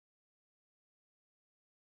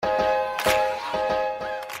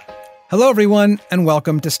Hello, everyone, and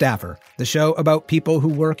welcome to Staffer, the show about people who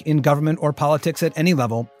work in government or politics at any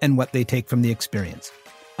level and what they take from the experience.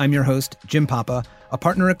 I'm your host, Jim Papa, a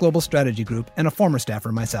partner at Global Strategy Group and a former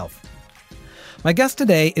staffer myself. My guest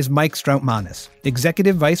today is Mike Strautmanis,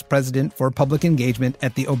 Executive Vice President for Public Engagement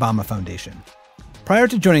at the Obama Foundation. Prior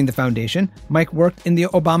to joining the foundation, Mike worked in the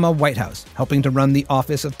Obama White House, helping to run the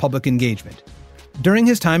Office of Public Engagement. During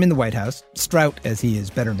his time in the White House, Strout, as he is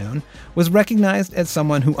better known, was recognized as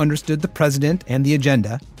someone who understood the president and the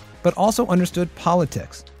agenda, but also understood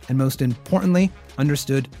politics, and most importantly,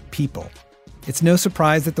 understood people. It's no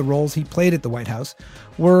surprise that the roles he played at the White House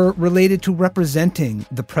were related to representing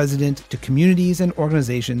the president to communities and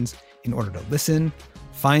organizations in order to listen,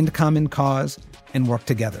 find common cause, and work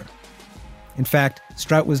together. In fact,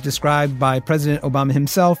 Strout was described by President Obama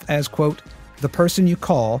himself as, quote, the person you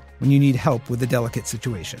call when you need help with a delicate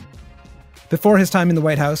situation. Before his time in the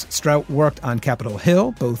White House, Strout worked on Capitol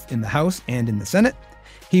Hill, both in the House and in the Senate.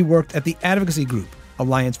 He worked at the advocacy group,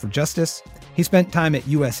 Alliance for Justice. He spent time at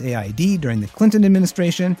USAID during the Clinton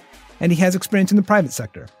administration, and he has experience in the private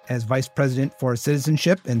sector as Vice President for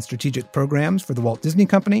Citizenship and Strategic Programs for the Walt Disney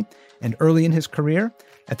Company, and early in his career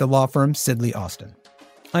at the law firm Sidley Austin.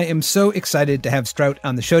 I am so excited to have Strout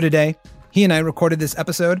on the show today. He and I recorded this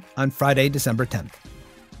episode on Friday, December 10th.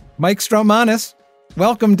 Mike Strautmanis,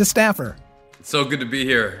 welcome to Staffer. It's so good to be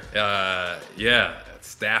here.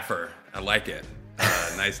 Staffer. I like it.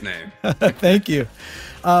 Nice name. Thank you.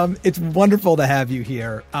 It's wonderful to have you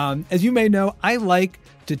here. As you may know, I like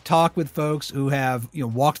to talk with folks who have,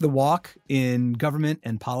 walked the walk in government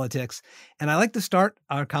and politics. And I like to start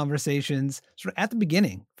our conversations sort of at the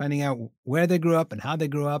beginning, finding out where they grew up and how they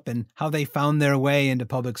grew up and how they found their way into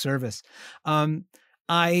public service. I've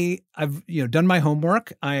done my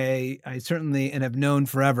homework. I certainly, and have known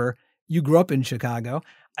forever, you grew up in Chicago.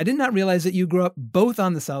 I did not realize that you grew up both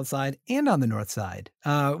on the South Side and on the North Side,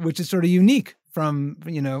 which is sort of unique from,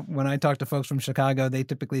 when I talk to folks from Chicago, they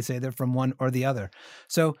typically say they're from one or the other.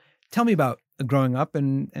 So tell me about growing up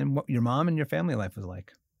and what your mom and your family life was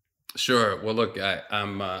like. Sure. Well, look,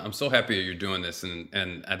 I'm so happy you're doing this.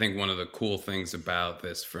 And I think one of the cool things about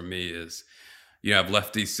this for me is, I've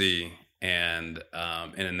left DC and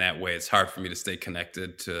in that way, it's hard for me to stay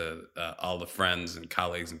connected to all the friends and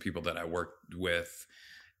colleagues and people that I worked with.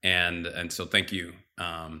 And so thank you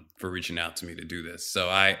for reaching out to me to do this. So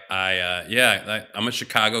I'm a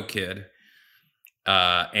Chicago kid.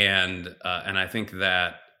 And I think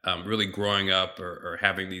that really growing up or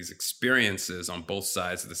having these experiences on both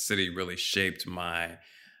sides of the city really shaped my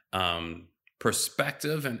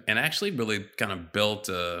perspective and actually really kind of built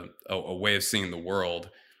a way of seeing the world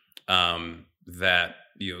that,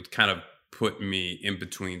 kind of put me in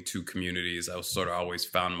between two communities. I was sort of always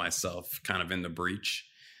found myself kind of in the breach.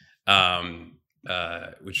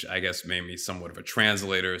 Which I guess made me somewhat of a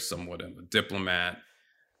translator, somewhat of a diplomat.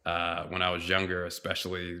 When I was younger,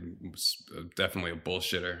 especially, was definitely a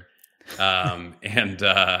bullshitter.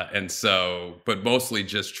 But mostly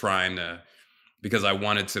just trying to, because I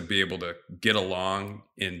wanted to be able to get along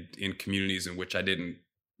in communities in which I didn't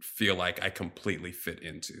feel like I completely fit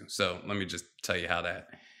into. So let me just tell you how that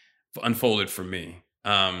unfolded for me.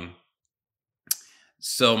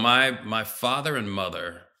 So my father and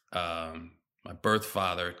mother, my birth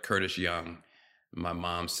father, Curtis Young, my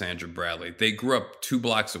mom, Sandra Bradley, they grew up 2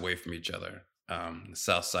 blocks away from each other, the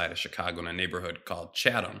south side of Chicago in a neighborhood called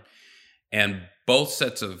Chatham. And both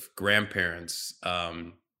sets of grandparents,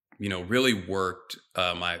 really worked.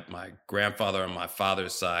 My grandfather on my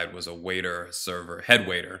father's side was a waiter, server, head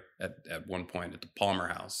waiter at one point at the Palmer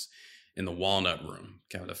House in the Walnut Room,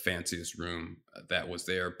 kind of the fanciest room that was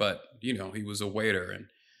there. But, he was a waiter and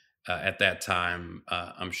at that time,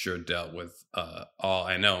 I'm sure dealt with all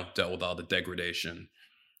the degradation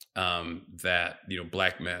that,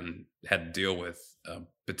 Black men had to deal with,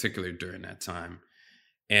 particularly during that time,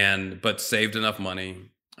 but saved enough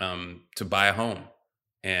money to buy a home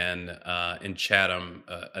and in Chatham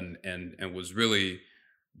and was really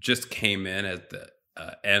just came in at the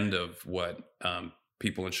end of what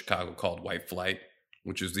people in Chicago called white flight,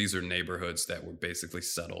 which is these are neighborhoods that were basically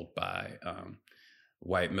settled by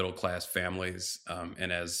white middle-class families.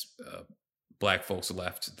 And as Black folks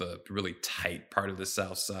left the really tight part of the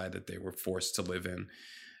South Side that they were forced to live in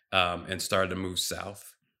and started to move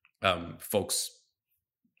south, folks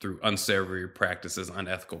through unsavory practices,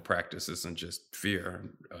 unethical practices, and just fear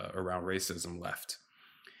around racism left.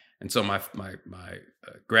 And so my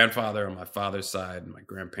grandfather on my father's side, my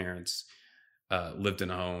grandparents lived in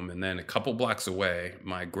a home. And then a couple blocks away,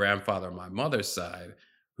 my grandfather on my mother's side,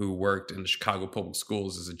 who worked in the Chicago Public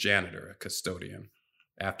Schools as a janitor, a custodian,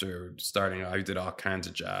 after starting. I did all kinds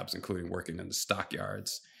of jobs, including working in the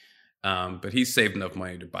stockyards. But he saved enough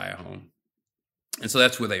money to buy a home. And so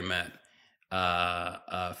that's where they met.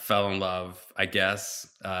 Fell in love, I guess,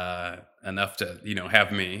 enough to,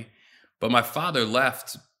 have me. But my father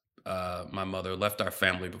left, my mother left our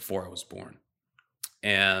family before I was born.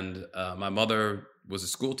 And my mother was a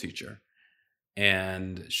school teacher.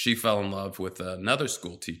 And she fell in love with another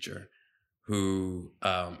school teacher who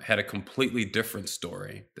had a completely different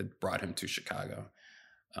story that brought him to Chicago.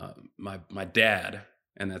 My dad,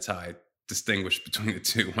 and that's how I distinguish between the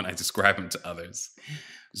two when I describe him to others,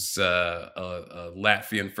 was a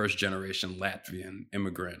Latvian, first generation Latvian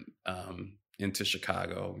immigrant into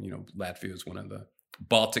Chicago. Latvia is one of the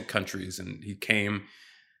Baltic countries, and he came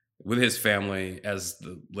with his family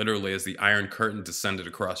literally as the Iron Curtain descended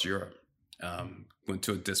across Europe. Went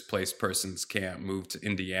to a displaced persons camp, moved to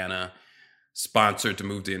Indiana, sponsored to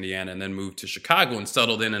move to Indiana, and then moved to Chicago and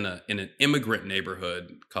settled in an immigrant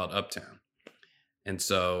neighborhood called Uptown. And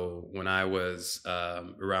so when I was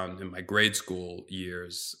around in my grade school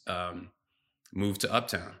years, moved to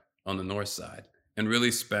Uptown on the north side and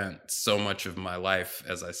really spent so much of my life,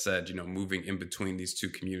 as I said, moving in between these two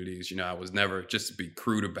communities. I was never, just to be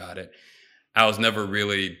crude about it, I was never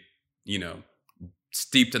really,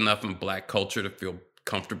 steeped enough in Black culture to feel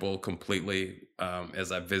comfortable completely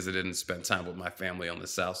as I visited and spent time with my family on the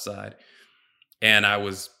South Side. And I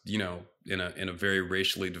was, in a very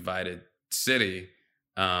racially divided city,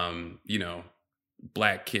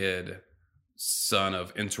 Black kid, son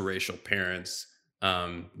of interracial parents,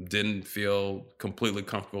 didn't feel completely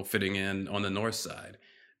comfortable fitting in on the North Side.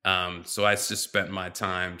 So I just spent my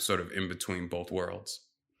time sort of in between both worlds.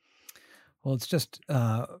 Well, it's just,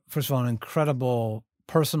 first of all, an incredible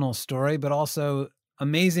personal story, but also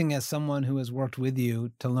amazing as someone who has worked with you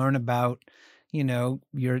to learn about, your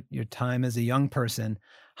time as a young person,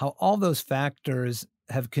 how all those factors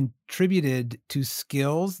have contributed to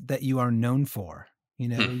skills that you are known for,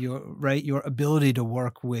 your ability to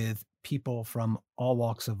work with people from all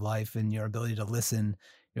walks of life and your ability to listen,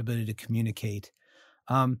 your ability to communicate.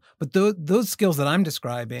 But those skills that I'm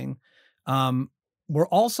describing, were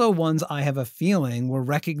also ones I have a feeling were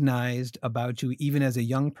recognized about you even as a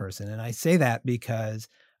young person. And I say that because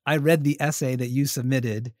I read the essay that you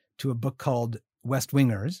submitted to a book called West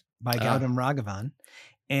Wingers by Gautam Raghavan.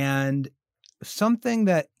 And something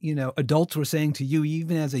that, adults were saying to you,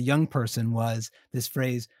 even as a young person, was this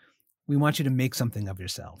phrase, "We want you to make something of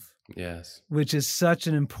yourself." Yes. Which is such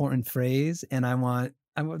an important phrase. And I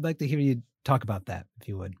would like to hear you talk about that, if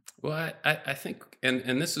you would. Well, I think,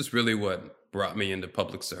 and this is really what brought me into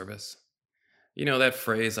public service. That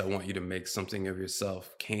phrase, "I want you to make something of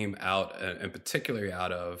yourself," came out, and particularly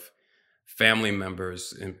out of family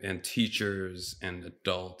members and teachers and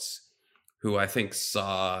adults who I think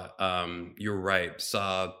saw, you're right,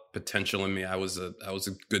 saw potential in me. I was a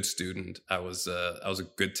good student. I was a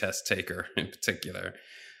good test taker in particular.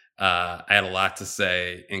 I had a lot to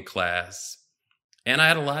say in class, and I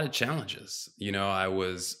had a lot of challenges. I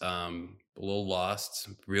was a little lost,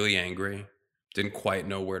 really angry, didn't quite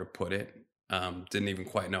know where to put it, didn't even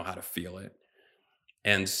quite know how to feel it.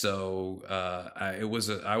 And so I was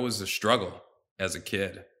a struggle as a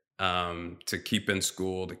kid to keep in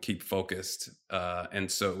school, to keep focused. And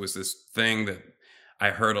so it was this thing that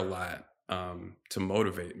I heard a lot to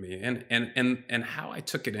motivate me. And how I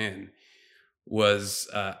took it in was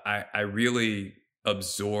I really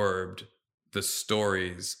absorbed the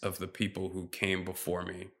stories of the people who came before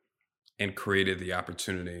me and created the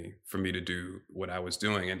opportunity for me to do what I was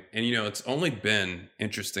doing. And it's only been,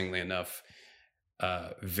 interestingly enough,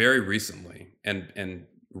 very recently, and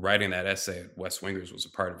writing that essay at West Wingers was a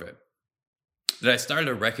part of it, that I started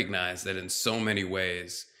to recognize that in so many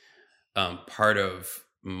ways, part of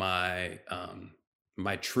my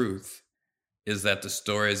truth is that the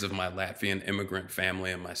stories of my Latvian immigrant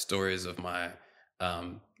family and my stories of my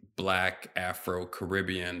Black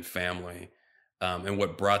Afro-Caribbean family and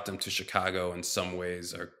what brought them to Chicago in some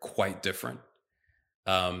ways are quite different.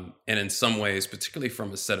 And in some ways, particularly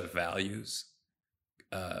from a set of values,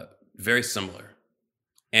 very similar.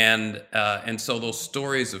 And so those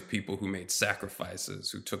stories of people who made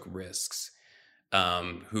sacrifices, who took risks,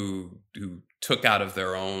 who took out of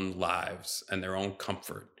their own lives and their own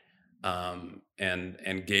comfort,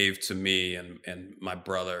 and gave to me and my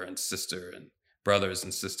brother and sister and brothers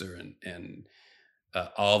and sister and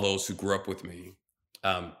all those who grew up with me,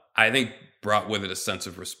 I think brought with it a sense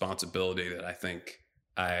of responsibility that I think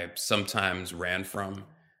I sometimes ran from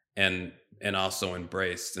and also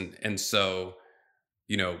embraced. And so,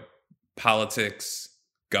 politics,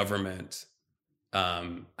 government,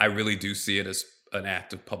 I really do see it as an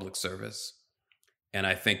act of public service. And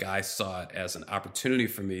I think I saw it as an opportunity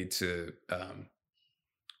for me to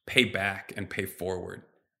pay back and pay forward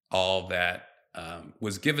all that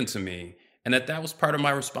was given to me, and that was part of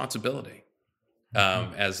my responsibility.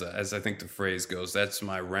 As I think the phrase goes, that's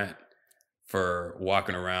my rent for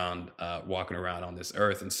walking around on this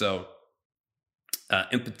earth. And so,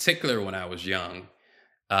 in particular, when I was young,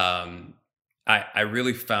 I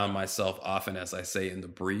really found myself often, as I say, in the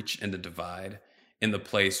breach, in the divide, in the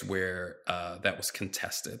place where that was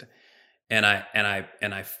contested. And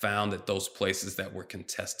I found that those places that were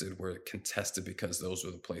contested because those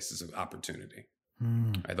were the places of opportunity.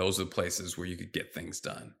 Right? Those are the places where you could get things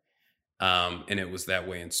done. And it was that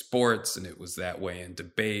way in sports, and it was that way in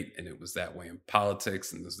debate, and it was that way in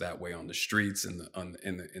politics, and it was that way on the streets and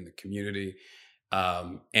in the community.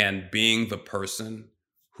 And being the person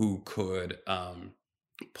who could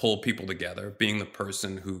pull people together, being the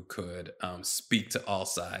person who could speak to all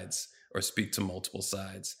sides or speak to multiple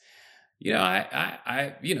sides.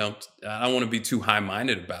 I don't want to be too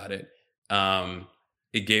high-minded about it.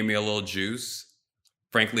 It gave me a little juice.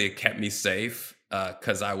 Frankly, it kept me safe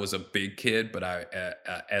because I was a big kid, but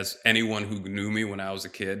as anyone who knew me when I was a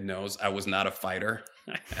kid knows, I was not a fighter.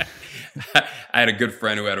 I had a good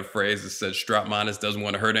friend who had a phrase that said, Strapmanis doesn't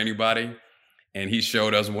want to hurt anybody, and he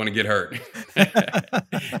sure doesn't want to get hurt.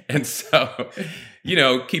 And so,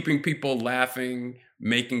 keeping people laughing,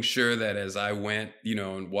 making sure that as I went,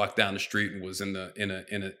 and walked down the street and was in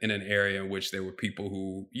an area in which there were people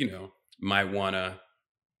who, might want to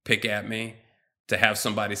pick at me, to have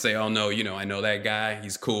somebody say, oh no, I know that guy,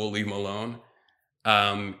 he's cool, leave him alone.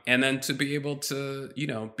 And then to be able to,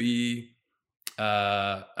 be, in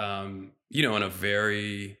a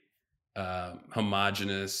very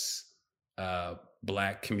homogenous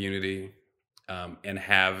Black community,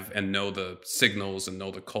 and know the signals and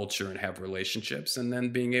know the culture and have relationships, and then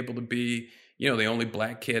being able to be, the only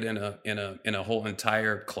Black kid in a whole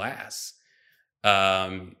entire class,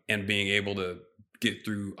 and being able to get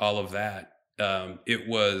through all of that. It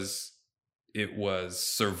was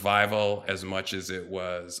survival as much as it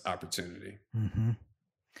was opportunity. Mm-hmm.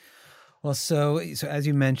 Well, so as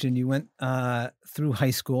you mentioned, you went through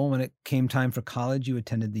high school. When it came time for college, you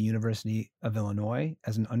attended the University of Illinois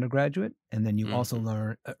as an undergraduate, and then you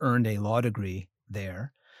also earned a law degree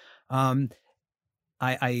there. I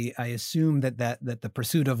assume that the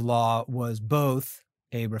pursuit of law was both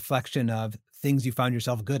a reflection of things you found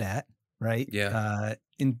yourself good at, right? Yeah.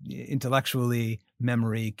 Intellectually,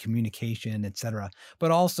 memory, communication, etc.,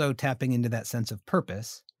 but also tapping into that sense of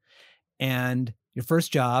purpose. And your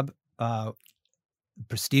first job,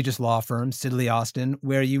 prestigious law firm, Sidley Austin,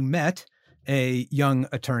 where you met a young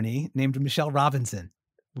attorney named Michelle Robinson,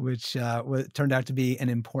 which turned out to be an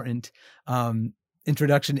important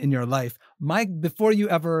introduction in your life. Mike, before you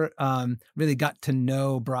ever really got to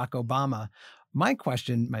know Barack Obama, my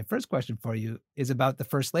first question for you is about the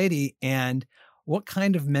First Lady, and what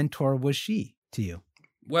kind of mentor was she to you?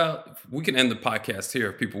 Well, we can end the podcast here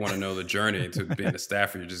if people want to know the journey to being a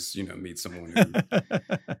staffer. You just, meet someone who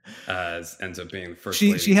ends up being the First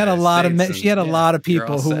Lady. She had a lot of lot of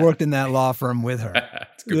people who worked in that law firm with her.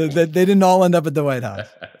 That's a good point. They didn't all end up at the White House.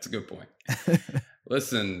 That's a good point.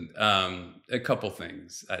 Listen, a couple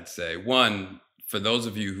things I'd say. One, for those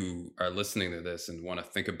of you who are listening to this and want to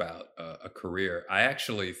think about a career, I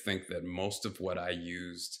actually think that most of what I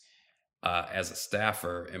used as a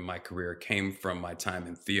staffer in my career came from my time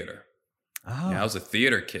in theater. Oh. I was a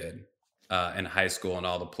theater kid in high school and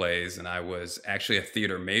all the plays, and I was actually a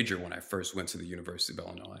theater major when I first went to the University of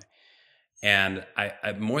Illinois. And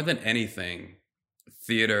I more than anything,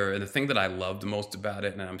 theater, and the thing that I loved most about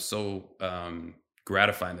it, and I'm so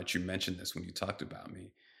gratifying that you mentioned this when you talked about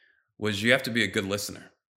me, was you have to be a good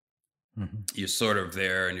listener. Mm-hmm. You're sort of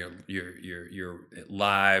there, and you're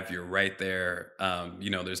live. You're right there.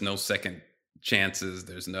 There's no second chances.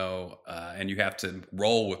 There's no, and you have to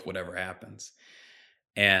roll with whatever happens.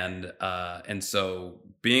 And so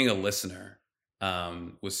being a listener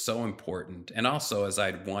was so important. And also, as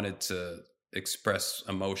I'd wanted to express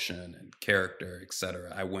emotion and character, et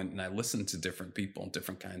cetera, I went and I listened to different people and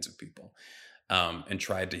different kinds of people, and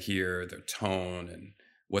tried to hear their tone and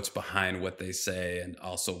what's behind what they say, and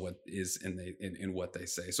also what is in what they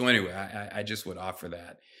say. So anyway, I just would offer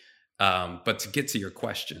that. But to get to your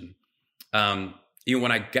question, when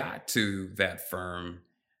I got to that firm,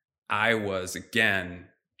 I was, again,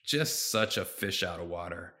 just such a fish out of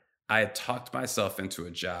water. I had talked myself into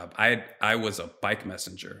a job. I was a bike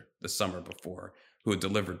messenger the summer before who had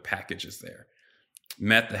delivered packages there.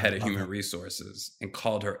 Met the head of human resources and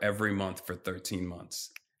called her every month for 13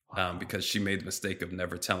 months. Because she made the mistake of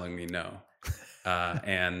never telling me no.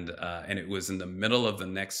 And it was in the middle of the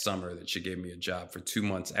next summer that she gave me a job for 2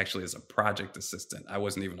 months, actually as a project assistant. I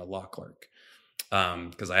wasn't even a law clerk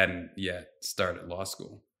because I hadn't yet started law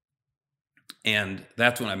school. And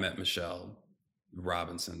that's when I met Michelle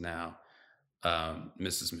Robinson, now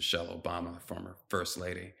Mrs. Michelle Obama, former First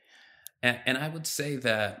Lady. And I would say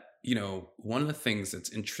that, one of the things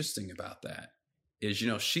that's interesting about that is,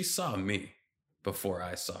 she saw me before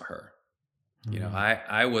I saw her. Mm-hmm.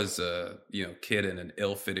 I was a, kid in an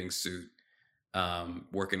ill-fitting suit,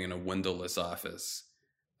 working in a windowless office,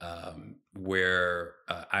 where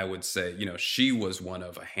I would say, she was one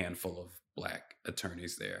of a handful of Black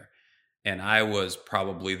attorneys there. And I was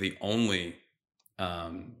probably the only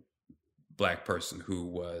Black person who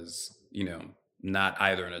was, not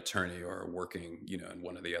either an attorney or working, in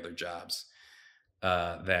one of the other jobs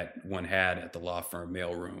that one had at the law firm,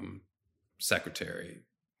 mailroom, secretary,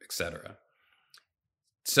 etc.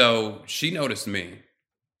 So she noticed me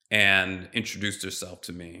and introduced herself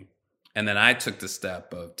to me. And then I took the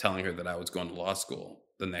step of telling her that I was going to law school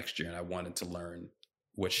the next year and I wanted to learn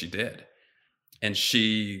what she did. And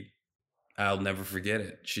I'll never forget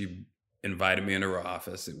it. She invited me into her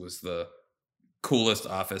office. It was the coolest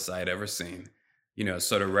office I had ever seen.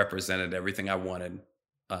 Sort of represented everything I wanted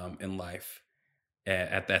in life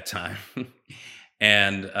at that time.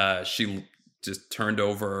 And she just turned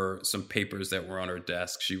over some papers that were on her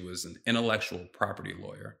desk. She was an intellectual property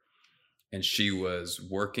lawyer. And she was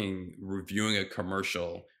reviewing a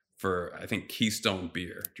commercial for, I think, Keystone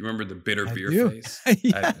Beer. Do you remember the bitter beer face?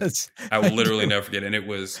 Yes, I will literally never forget. And it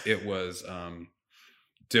was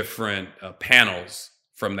different panels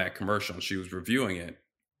from that commercial. And she was reviewing it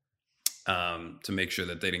to make sure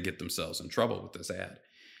that they didn't get themselves in trouble with this ad.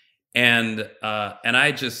 And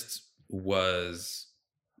I just was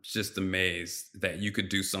amazed that you could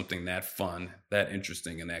do something that fun, that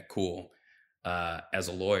interesting, and that cool as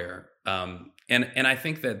a lawyer. And I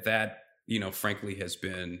think that frankly has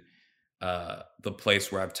been the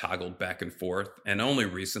place where I've toggled back and forth, and only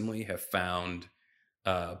recently have found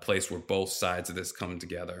a place where both sides of this come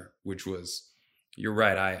together, which was, you're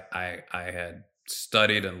right. I had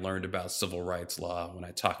studied and learned about civil rights law. When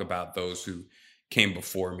I talk about those who came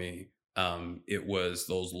before me, it was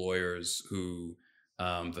those lawyers who,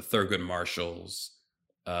 the Thurgood Marshalls,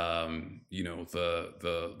 the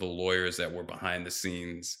lawyers that were behind the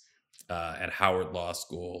scenes at Howard Law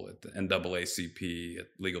School, at the NAACP, at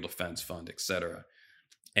Legal Defense Fund, et cetera.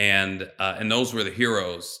 And those were the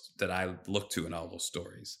heroes that I looked to in all those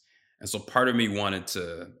stories. And so part of me wanted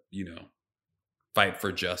to, fight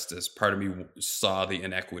for justice. Part of me saw the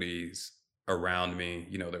inequities around me.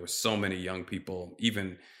 There were so many young people,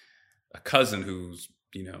 even a cousin who's,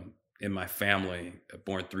 in my family,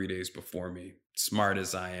 born 3 days before me, smarter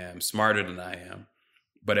than I am,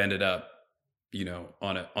 but ended up,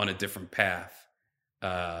 on a different path.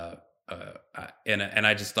 And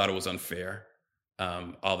I just thought it was unfair.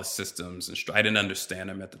 All the systems, and I didn't understand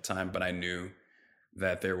them at the time, but I knew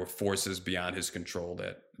that there were forces beyond his control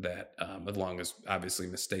that as long as obviously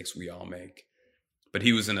mistakes we all make. But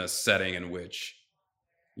he was in a setting in which,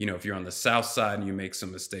 if you're on the South side and you make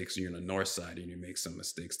some mistakes, or you're on the North side and you make some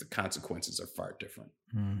mistakes, the consequences are far different.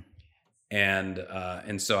 Mm.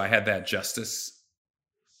 And so I had that justice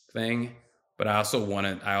thing, but I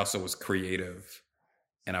also was creative,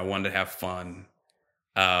 and I wanted to have fun,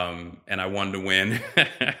 and I wanted to win,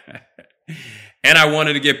 and I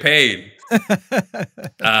wanted to get paid,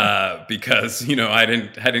 because I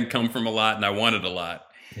didn't come from a lot, and I wanted a lot.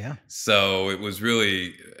 Yeah. So it was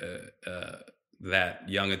really that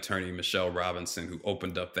young attorney, Michelle Robinson, who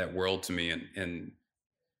opened up that world to me and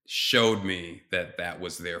showed me that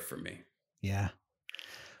was there for me. Yeah.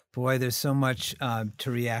 Boy, there's so much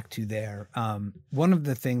to react to there. One of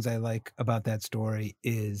the things I like about that story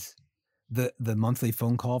is the monthly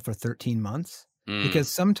phone call for 13 months. Because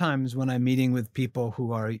sometimes when I'm meeting with people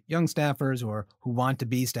who are young staffers or who want to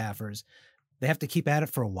be staffers, they have to keep at it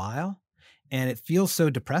for a while. And it feels so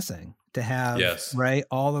depressing to have, right,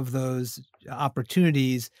 all of those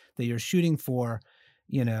opportunities that you're shooting for,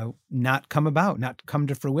 not come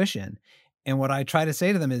to fruition. And what I try to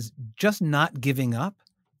say to them is just not giving up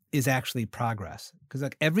is actually progress. Because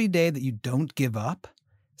every day that you don't give up,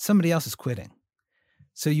 somebody else is quitting.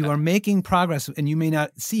 So you are making progress, and you may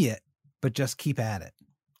not see it, but just keep at it.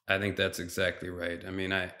 I think that's exactly right. I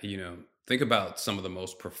mean, think about some of the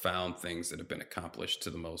most profound things that have been accomplished to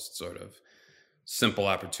the most sort of simple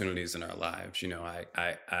opportunities in our lives.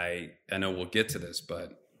 I know we'll get to this,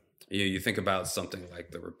 but you think about something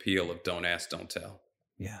like the repeal of Don't Ask, Don't Tell.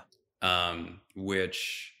 Yeah.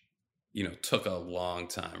 Which, took a long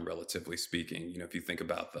time, relatively speaking. If you think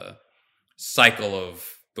about the cycle of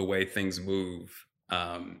the way things move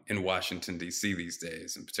in Washington, D.C. these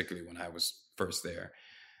days, and particularly when I was first there.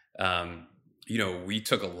 We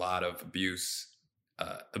took a lot of abuse,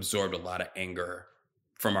 absorbed a lot of anger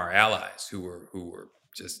from our allies who were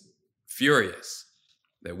just furious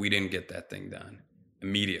that we didn't get that thing done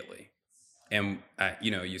immediately. And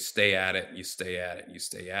you stay at it,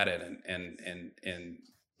 and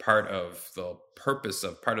part of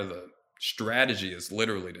the strategy is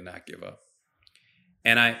literally to not give up.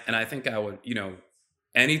 And I think I would,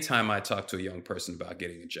 anytime I talk to a young person about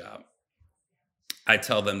getting a job, I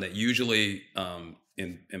tell them that usually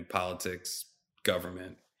in politics,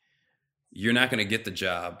 government, you're not going to get the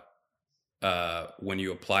job when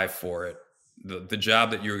you apply for it. The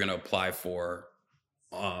job that you're going to apply for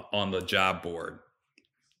on the job board,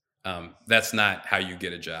 that's not how you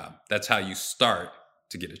get a job. That's how you start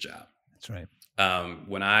to get a job. That's right.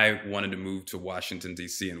 When I wanted to move to Washington,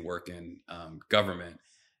 D.C. and work in government,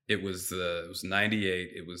 it was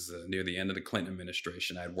 98. It was near the end of the Clinton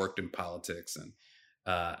administration. I had worked in politics, and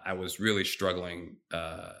I was really struggling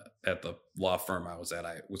at the law firm I was at.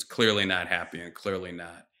 I was clearly not happy and clearly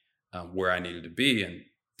not where I needed to be.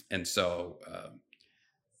 And so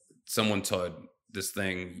someone told this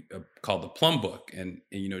thing called the Plum Book. And,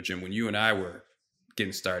 Jim, when you and I were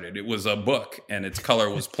getting started, it was a book and its color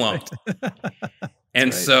was plum.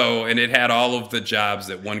 And so, and it had all of the jobs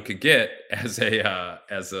that one could get as a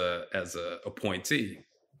appointee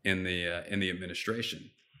in the administration.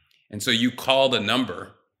 And so you called a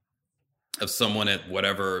number of someone at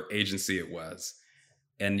whatever agency it was,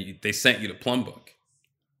 and they sent you the Plum Book.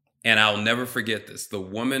 And I'll never forget this. The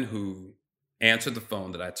woman who answered the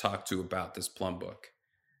phone that I talked to about this Plum Book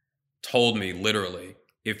told me literally,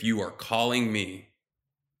 if you are calling me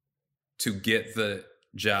to get the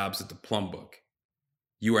jobs at the Plum Book,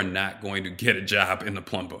 you are not going to get a job in the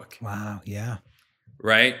Plum Book. Wow. Yeah.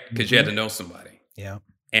 Right? Because you had to know somebody. Yeah.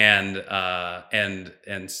 And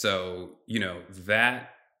so, that,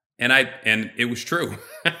 and it was true.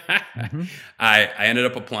 I ended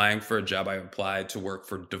up applying for a job. I applied to work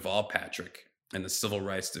for Deval Patrick in the Civil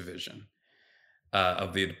Rights Division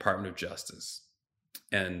of the Department of Justice.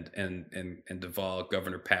 And Deval,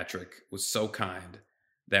 Governor Patrick, was so kind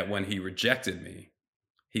that when he rejected me,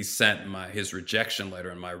 he sent his rejection letter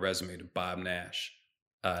and my resume to Bob Nash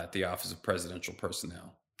at the Office of Presidential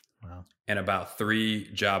Personnel. Wow. And about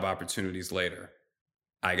 3 job opportunities later,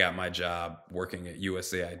 I got my job working at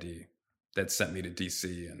USAID that sent me to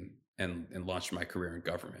DC and launched my career in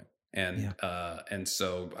government. And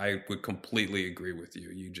so I would completely agree with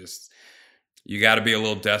you. You got to be a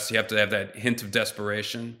little you have to have that hint of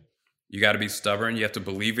desperation. You got to be stubborn. You have to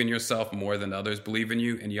believe in yourself more than others believe in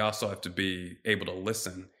you. And you also have to be able to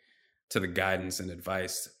listen to the guidance and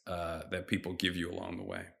advice that people give you along the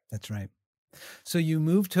way. That's right. So you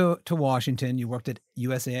moved to Washington. You worked at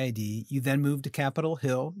USAID. You then moved to Capitol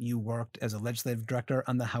Hill. You worked as a legislative director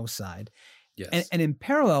on the House side. Yes. And in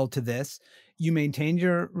parallel to this, you maintained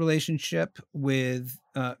your relationship with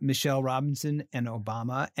Michelle Robinson and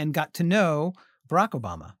Obama and got to know Barack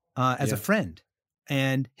Obama as a friend.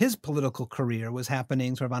 And his political career was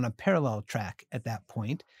happening sort of on a parallel track at that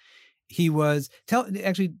point. He was,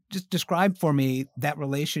 just describe for me that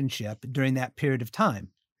relationship during that period of time.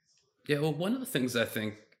 Yeah, well, one of the things I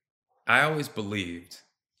think I always believed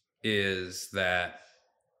is that,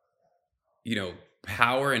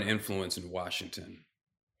 power and influence in Washington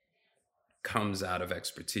comes out of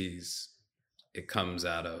expertise. It comes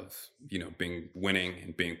out of, winning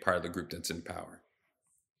and being part of the group that's in power.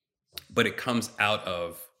 But it comes out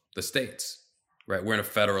of the states, right? We're in a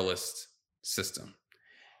federalist system.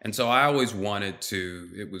 And so I always wanted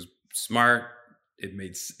it was smart.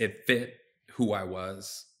 It fit who I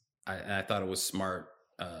was. I thought it was smart,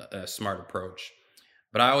 a smart approach.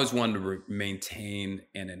 But I always wanted to maintain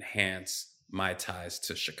and enhance my ties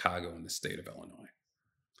to Chicago and the state of Illinois,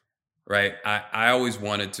 right? I always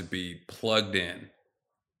wanted to be plugged in.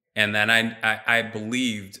 And then I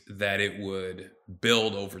believed that it would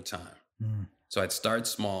build over time. So I'd start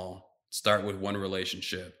small, start with one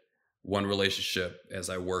relationship. One relationship, as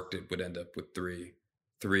I worked it, would end up with 3.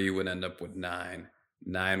 3 would end up with 9.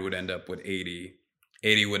 9 would end up with 80.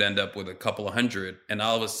 80 would end up with a couple of hundred. And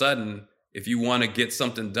all of a sudden, if you want to get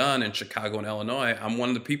something done in Chicago and Illinois, I'm one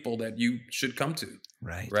of the people that you should come to.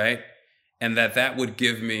 Right. And that would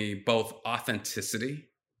give me both authenticity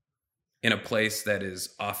in a place that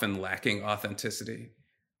is often lacking authenticity.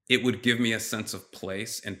 It would give me a sense of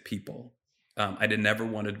place and people. I never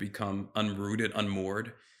wanted to become unrooted,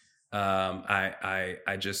 unmoored.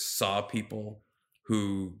 I just saw people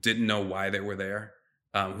who didn't know why they were there.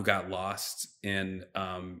 who got lost in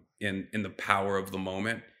the power of the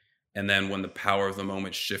moment. And then when the power of the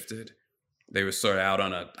moment shifted, they were sort of out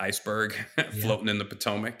on an iceberg floating in the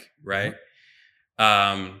Potomac, right?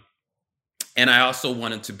 And I also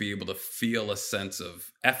wanted to be able to feel a sense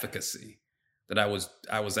of efficacy, that I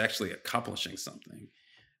was actually accomplishing something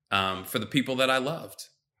for the people that I loved,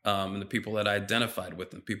 and the people that I identified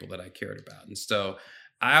with, and people that I cared about. And so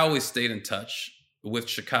I always stayed in touch with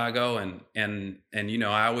Chicago, and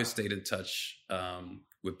I always stayed in touch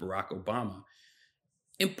with Barack Obama,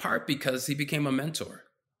 in part because he became a mentor.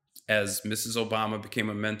 As Mrs. Obama became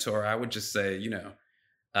a mentor, I would just say,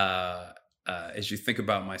 as you think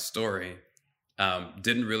about my story,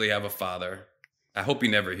 didn't really have a father. I hope he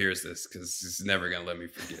never hears this, because he's never going to let me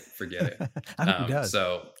forget it. I hope he does.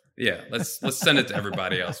 So yeah, let's send it to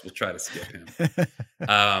everybody else. We'll try to skip him.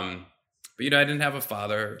 But I didn't have a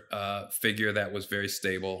father figure that was very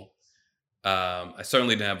stable. I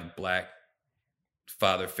certainly didn't have a Black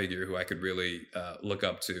father figure who I could really look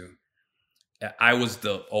up to. I was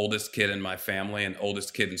the oldest kid in my family and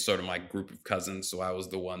oldest kid in sort of my group of cousins. So I was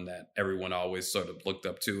the one that everyone always sort of looked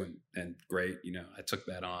up to, and great, I took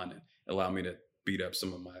that on and allowed me to beat up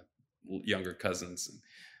some of my younger cousins and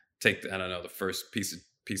take the first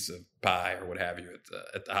piece of pie or what have you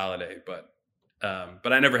at the holiday. But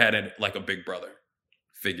I never had a big brother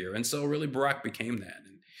figure. And so really Barack became that.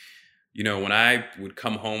 And, when I would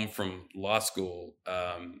come home from law school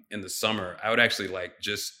in the summer, I would actually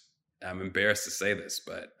I'm embarrassed to say this,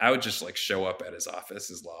 but I would just show up at his office,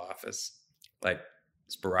 his law office.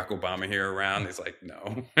 Is Barack Obama here around? He's like,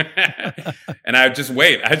 no. And I would just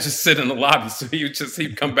wait. I'd just sit in the lobby. So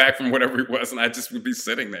he'd come back from whatever he was, and I just would be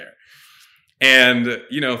sitting there. And,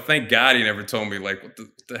 thank God he never told me what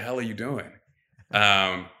the hell are you doing?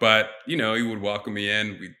 But, he would welcome me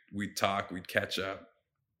in. We'd talk, we'd catch up.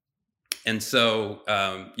 And so,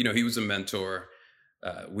 he was a mentor.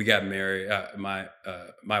 We got married.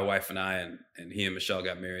 My wife and I, and he and Michelle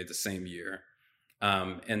got married the same year.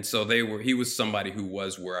 And so he was somebody who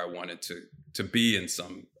was where I wanted to be in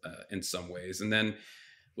some ways. And then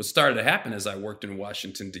what started to happen as I worked in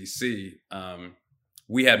Washington, D.C.,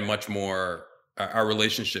 we had much more, our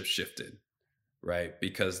relationship shifted, right?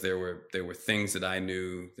 Because there were things that I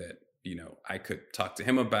knew that, I could talk to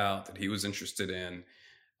him about, that he was interested in.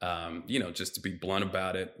 Just to be blunt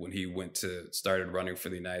about it, when he started running for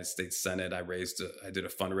the United States Senate, I did a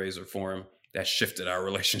fundraiser for him. That shifted our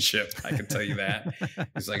relationship. I can tell you that.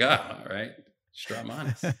 He's like, all right,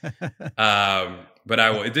 Straumanis. But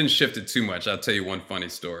it didn't shift it too much. I'll tell you one funny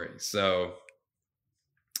story. So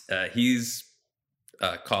he's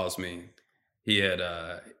calls me.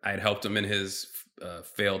 I had helped him in his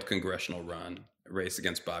failed congressional race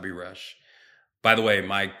against Bobby Rush. By the way,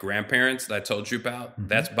 my grandparents that I told you about,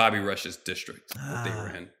 that's Bobby Rush's district that they were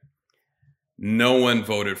in. No one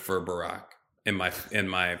voted for Barack in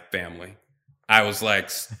my family. I was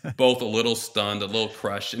both a little stunned, a little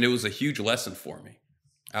crushed, and it was a huge lesson for me.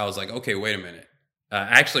 I was like, okay, wait a minute. I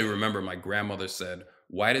actually remember my grandmother said,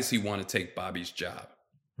 why does he want to take Bobby's job?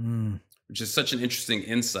 Which is such an interesting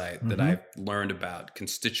insight that I've learned about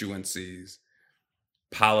constituencies,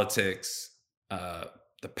 politics,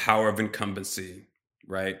 the power of incumbency,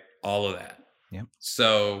 right? All of that. Yep.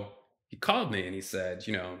 So he called me and he said,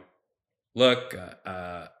 look,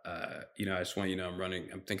 I just want you to know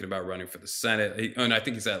I'm thinking about running for the Senate. And I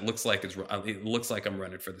think he said, it looks like I'm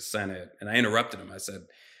running for the Senate. And I interrupted him. I said,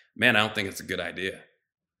 man, I don't think it's a good idea.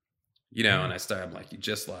 And I'm like, you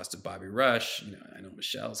just lost to Bobby Rush. I know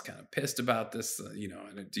Michelle's kind of pissed about this,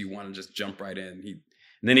 and do you want to just jump right in?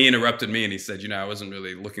 And then he interrupted me and he said, I wasn't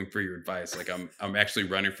really looking for your advice. I'm actually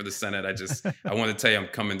running for the Senate. I want to tell you I'm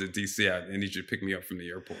coming to DC. I need you to pick me up from the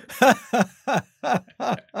airport.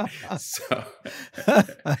 So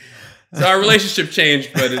our relationship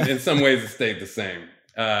changed, but in some ways it stayed the same.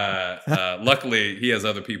 Luckily, he has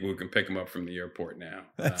other people who can pick him up from the airport now.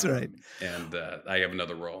 That's right. And I have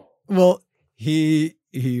another role. Well, he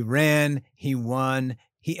ran, he won,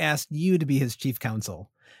 he asked you to be his chief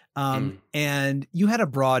counsel. And you had a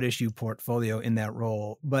broad issue portfolio in that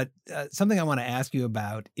role, but something I want to ask you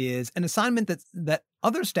about is an assignment that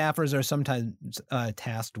other staffers are sometimes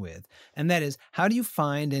tasked with. And that is, how do you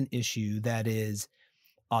find an issue that is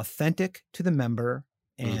authentic to the member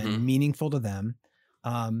and meaningful to them,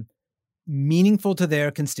 meaningful to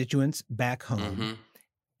their constituents back home,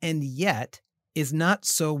 and yet is not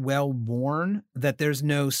so well worn that there's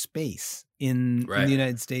no space in the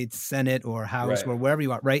United States Senate or House or wherever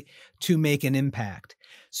you are, right, to make an impact.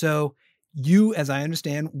 So you, as I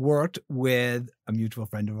understand, worked with a mutual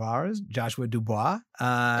friend of ours, Joshua Dubois,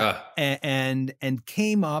 and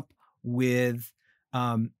came up with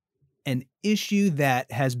an issue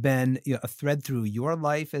that has been a thread through your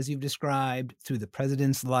life, as you've described, through the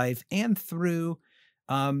president's life, and through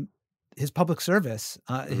his public service,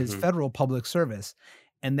 his federal public service.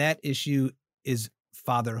 And that issue is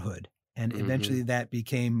fatherhood. And eventually that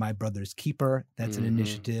became My Brother's Keeper. That's an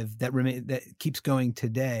initiative that keeps going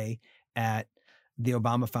today at the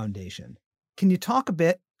Obama Foundation. Can you talk a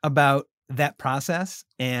bit about that process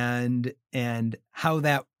and how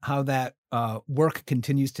that work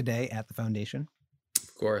continues today at the foundation?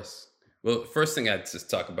 Of course. Well, the first thing I'd just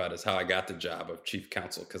talk about is how I got the job of chief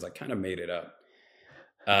counsel, because I kind of made it up.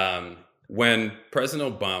 When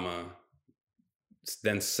President Obama,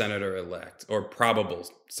 then Senator-elect, or probable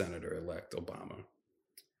Senator-elect Obama,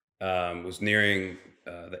 was nearing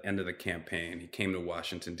the end of the campaign, he came to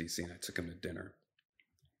Washington, D.C., and I took him to dinner.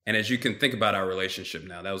 And as you can think about our relationship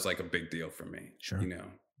now, that was like a big deal for me. Sure.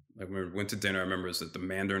 I went to dinner. I remember it was at the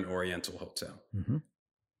Mandarin Oriental Hotel.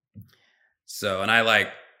 So, and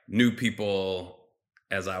I knew people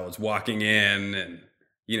as I was walking in, and,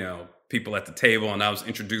 people at the table, and I was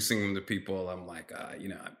introducing them to people. I'm like,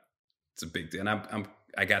 it's a big deal. And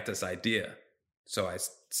I got this idea. So I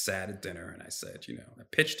sat at dinner and I said, I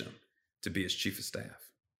pitched him to be his chief of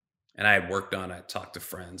staff. And I had worked on it. I talked to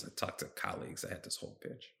friends. I talked to colleagues. I had this whole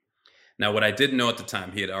pitch. Now, what I didn't know at the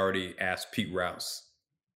time, he had already asked Pete Rouse,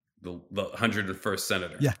 the 101st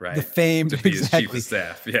senator, right? The famed, to be his chief of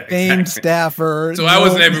staff. Yeah, famed staffer. So I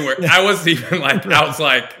wasn't everywhere. I wasn't even it was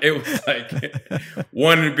like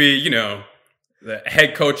wanting to be, the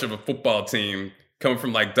head coach of a football team coming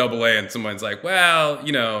from AA, and someone's like, well,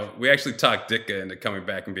 we actually talked Ditka into coming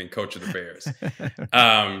back and being coach of the Bears.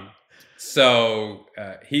 So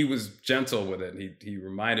he was gentle with it. He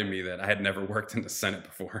reminded me that I had never worked in the Senate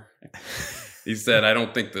before. He said, I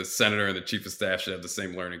don't think the senator and the chief of staff should have the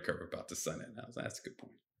same learning curve about the Senate. And I was like, that's a good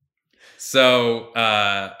point. So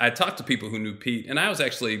I talked to people who knew Pete, and I was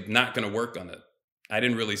actually not going to work on it. I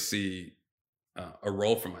didn't really see a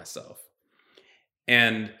role for myself.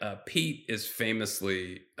 And Pete is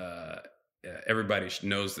famously, everybody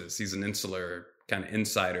knows this, he's an insular kind of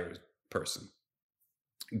insider person.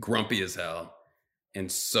 Grumpy as hell, and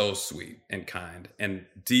so sweet and kind, and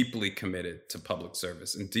deeply committed to public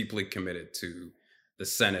service, and deeply committed to the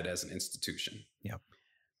Senate as an institution. Yep.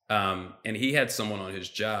 And he had someone on his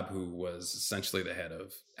job who was essentially the head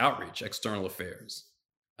of outreach, external affairs,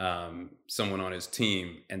 someone on his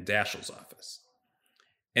team, and Daschle's office.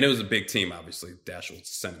 And it was a big team, obviously. Daschle was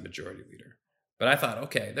the Senate Majority Leader. But I thought,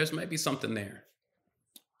 okay, there's might be something there.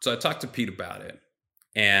 So I talked to Pete about it.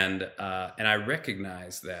 And I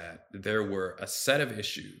recognized that there were a set of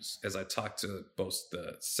issues as I talked to both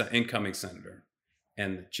the incoming senator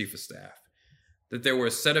and the chief of staff, that there were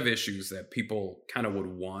a set of issues that people kind of would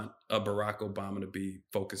want a Barack Obama to be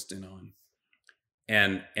focused in on.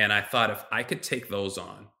 And I thought if I could take those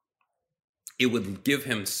on, it would give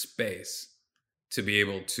him space to be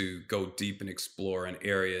able to go deep and explore in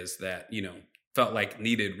areas that, felt like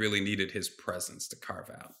really needed his presence to carve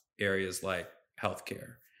out. Areas like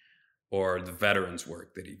healthcare, or the veterans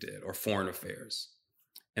work that he did, or foreign affairs.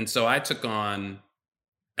 And so I took on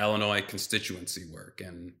Illinois constituency work,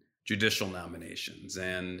 and judicial nominations,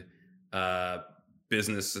 and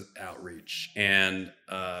business outreach, and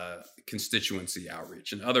constituency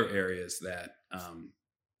outreach, and other areas that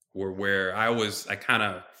were where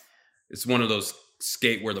it's one of those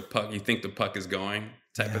skate where you think the puck is going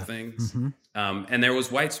type of things. And there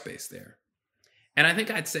was white space there. And I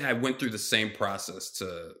think I'd say I went through the same process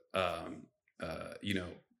to,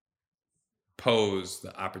 pose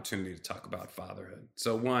the opportunity to talk about fatherhood.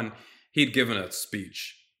 So one, he'd given a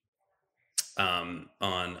speech on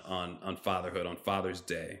fatherhood on Father's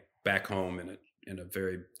Day back home in a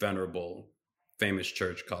very venerable, famous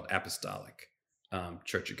church called Apostolic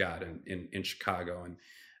Church of God in Chicago. And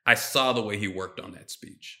I saw the way he worked on that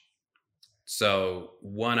speech. So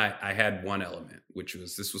one, I had one element, which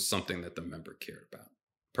was this was something that the member cared about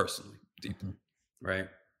personally, deeply, right?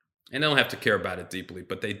 And they don't have to care about it deeply,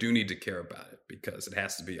 but they do need to care about it because it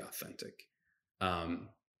has to be authentic.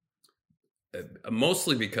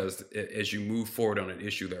 Mostly because as you move forward on an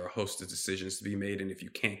issue, there are a host of decisions to be made. And if you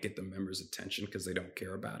can't get the members' attention because they don't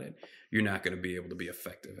care about it, you're not going to be able to be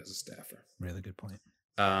effective as a staffer. Really good point.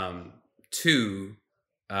 Two,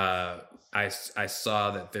 I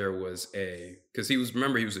saw that there was because he was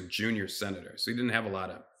a junior senator, so he didn't have a lot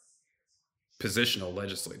of positional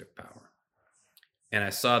legislative power. And I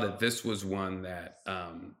saw that this was one that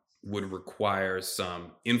would require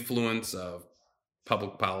some influence of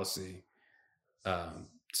public policy.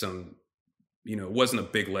 It wasn't a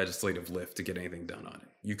big legislative lift to get anything done on it.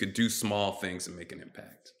 You could do small things and make an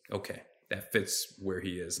impact. Okay. that fits where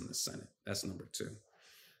he is in the Senate. That's number 2.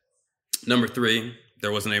 Number 3,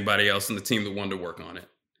 there wasn't anybody else in the team that wanted to work on it.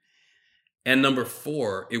 And number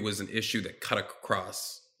 4, it was an issue that cut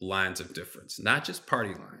across lines of difference, not just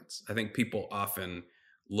party lines. I think people often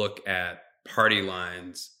look at party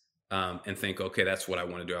lines and think, okay, that's what I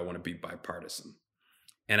want to do. I want to be bipartisan.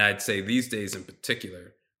 And I'd say these days in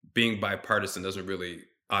particular, being bipartisan doesn't really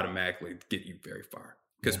automatically get you very far,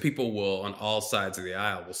 because people will, on all sides of the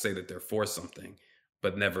aisle, will say that they're for something,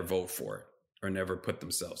 but never vote for it or never put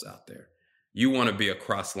themselves out there. You want to be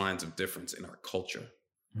across lines of difference in our culture.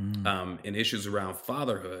 And issues around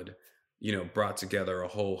fatherhood, brought together a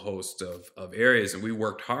whole host of areas. And we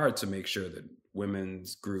worked hard to make sure that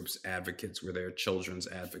women's groups advocates were there, children's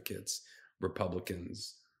advocates,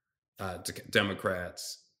 Republicans,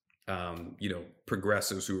 Democrats,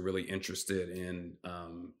 progressives who were really interested in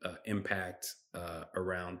impact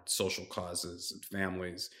around social causes and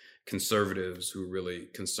families, conservatives who were really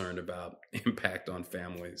concerned about impact on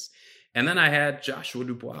families. And then I had Joshua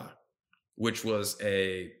Dubois, which was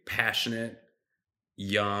a passionate,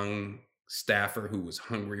 young staffer who was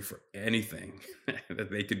hungry for anything that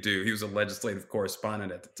they could do. He was a legislative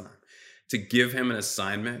correspondent at the time. To give him an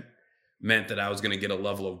assignment meant that I was going to get a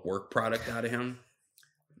level of work product out of him.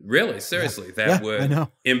 Really, seriously, that would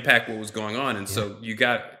impact what was going on. And so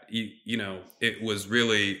it was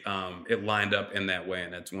really, it lined up in that way.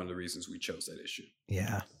 And that's one of the reasons we chose that issue.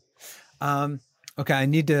 Yeah. Okay, I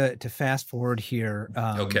need to fast forward here.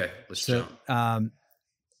 Okay, let's jump.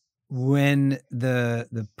 When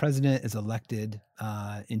the president is elected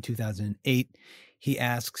in 2008, he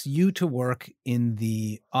asks you to work in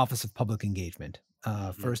the Office of Public Engagement,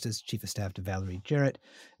 first as Chief of Staff to Valerie Jarrett,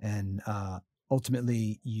 and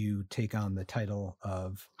ultimately you take on the title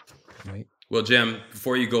of, Well, Jim,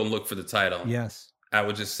 before you go and look for the title, yes, I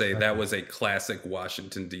would just say that was a classic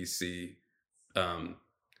Washington, D.C.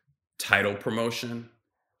 Title promotion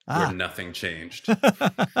where nothing changed.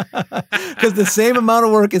 Because the same amount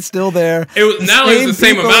of work is still there. It was not only the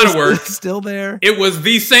same amount of work, still there. It was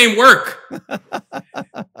the same work.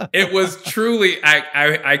 It was truly,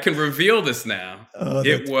 I can reveal this now.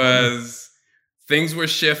 It was, things were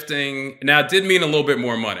shifting. Now, it did mean a little bit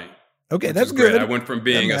more money. Okay, that's good. I went from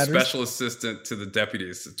being a special assistant to a deputy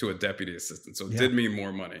assistant. So it did mean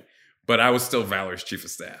more money. But I was still Valerie's chief of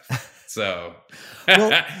staff. So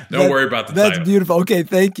don't worry about the title. That's beautiful. Okay,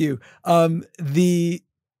 thank you. The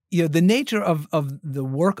nature of the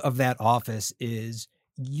work of that office is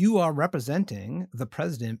you are representing the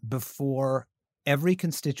president before every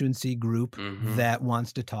constituency group that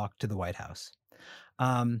wants to talk to the White House.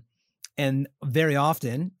 And very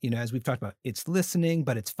often, as we've talked about, it's listening,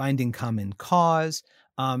 but it's finding common cause.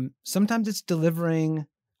 Sometimes it's delivering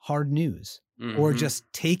hard news or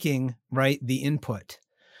just taking the input.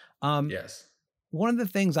 Yes. One of the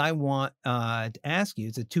things I want to ask you,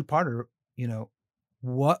 it's a two-parter,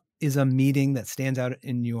 what is a meeting that stands out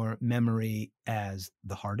in your memory as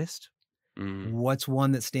the hardest? What's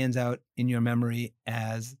one that stands out in your memory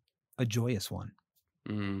as a joyous one?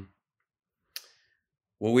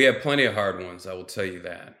 Well, we have plenty of hard ones, I will tell you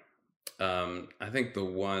that. I think the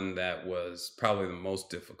one that was probably the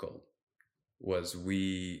most difficult was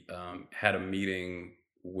we had a meeting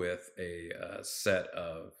with a set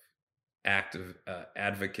of active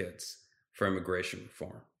advocates for immigration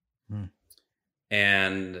reform.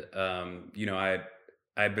 And,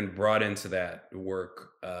 I'd been brought into that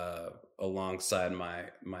work alongside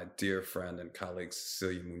my dear friend and colleague,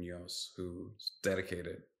 Cecilia Munoz, who's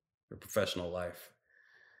dedicated her professional life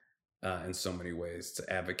in so many ways to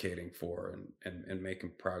advocating for and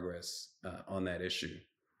making progress on that issue.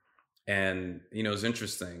 And, it's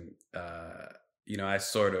interesting, I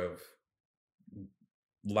sort of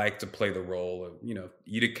like to play the role of,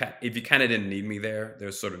 if you kind of didn't need me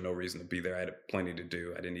there's sort of no reason to be there. I had plenty to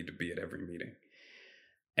do. I didn't need to be at every meeting.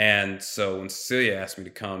 And so when Cecilia asked me to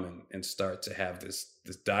come and start to have this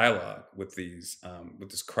dialogue with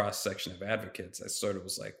this cross-section of advocates, I sort of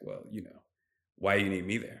was like, well, why do you need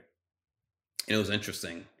me there? And it was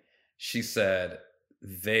interesting. She said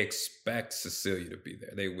they expect Cecilia to be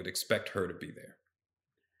there. They would expect her to be there.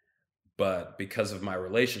 But because of my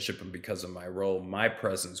relationship and because of my role, my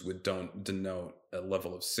presence would denote a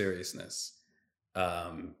level of seriousness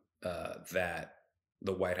that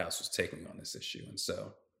the White House was taking on this issue. And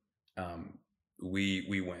so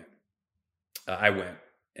we went. I went.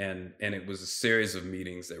 And it was a series of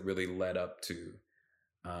meetings that really led up to,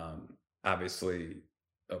 obviously,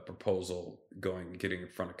 a proposal getting in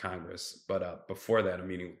front of Congress. But before that, a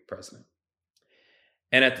meeting with the president.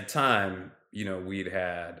 And at the time, he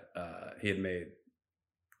had made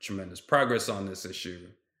tremendous progress on this issue.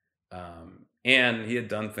 And he had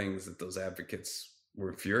done things that those advocates were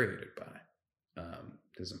infuriated by,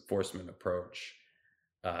 his enforcement approach,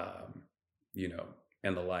 you know,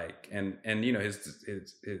 and the like. And you know, his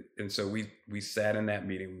and so we sat in that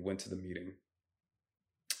meeting. We went to the meeting.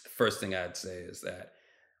 The first thing I'd say is that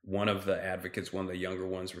one of the advocates, one of the younger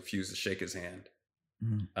ones, refused to shake his hand.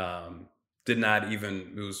 Did not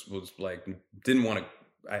even, was like, didn't want to,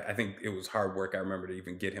 I think it was hard work, I remember, to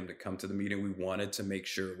even get him to come to the meeting. We wanted to make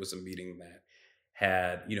sure it was a meeting that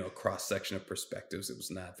had, you know, a cross section of perspectives. It was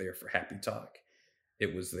not there for happy talk.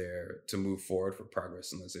 It was there to move forward for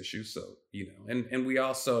progress on those issues. So, you know, and we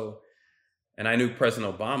also, and I knew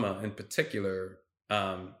President Obama in particular,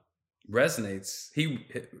 resonates,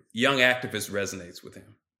 young activist resonates with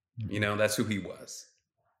him. You know, that's who he was.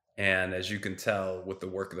 And as you can tell with the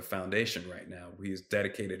work of the foundation right now, he's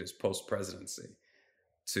dedicated his post-presidency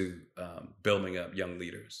to building up young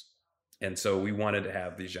leaders. And so we wanted to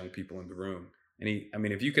have these young people in the room. And I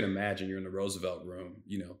mean, if you can imagine, you're in the Roosevelt room,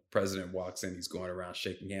 you know, president walks in, he's going around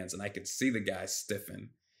shaking hands, and I could see the guy stiffen.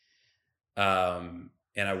 And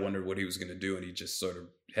I wondered what he was going to do. And he just sort of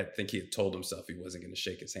he had told himself he wasn't going to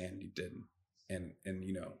shake his hand. He didn't. And,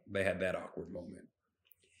 you know, they had that awkward moment.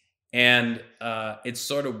 And it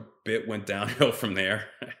sort of went downhill from there.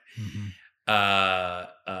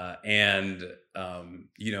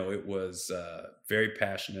 You know, it was very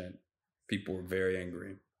passionate. People were very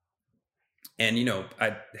angry. And, you know,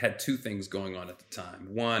 I had two things going on at the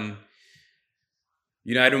time. One,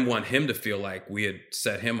 you know, I didn't want him to feel like we had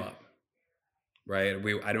set him up, right? I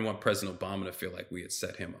didn't want President Obama to feel like we had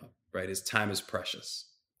set him up, right? His time is precious.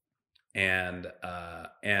 And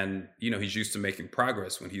you know, he's used to making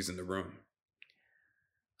progress when he's in the room.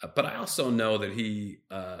 But I also know that he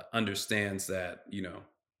understands that, you know,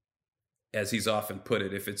 as he's often put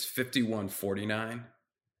it, if it's 51-49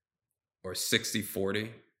 or 60-40,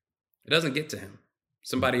 it doesn't get to him.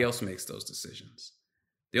 Somebody else makes those decisions.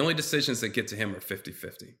 The only decisions that get to him are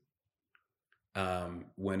 50-50,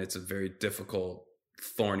 when it's a very difficult,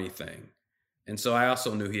 thorny thing. And so I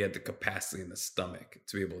also knew he had the capacity and the stomach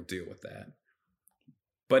to be able to deal with that.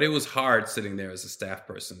 But it was hard sitting there as a staff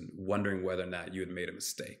person, wondering whether or not you had made a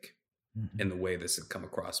mistake in the way this had come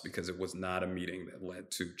across, because it was not a meeting that led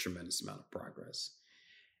to a tremendous amount of progress.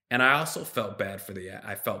 And I also felt bad for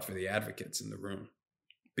the advocates in the room,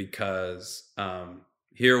 because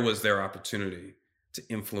here was their opportunity to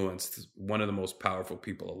influence one of the most powerful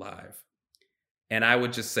people alive. And I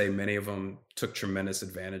would just say many of them took tremendous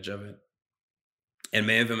advantage of it. And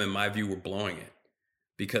many of them, in my view, were blowing it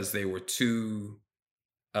because they were too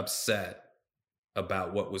upset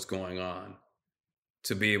about what was going on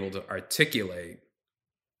to be able to articulate.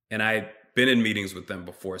 And I'd been in meetings with them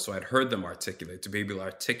before, so I'd heard them articulate, to be able to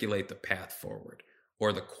articulate the path forward,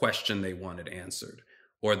 or the question they wanted answered,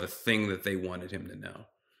 or the thing that they wanted him to know.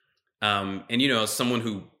 And, you know, as someone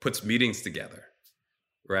who puts meetings together,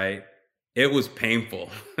 right? It was painful.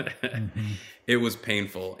 It was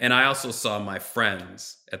painful. And I also saw my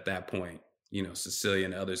friends at that point, you know, Cecilia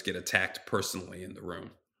and others, get attacked personally in the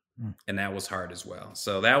room. And that was hard as well.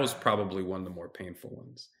 So that was probably one of the more painful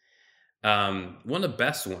ones. One of the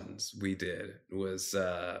best ones we did was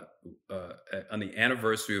on the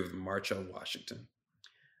anniversary of the March on Washington.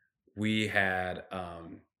 We had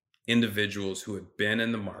individuals who had been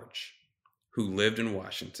in the march, who lived in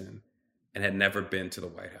Washington and had never been to the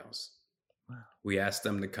White House. Wow. We asked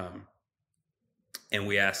them to come, and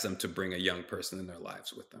we asked them to bring a young person in their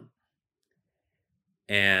lives with them.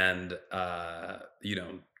 And, you know,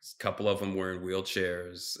 a couple of them were in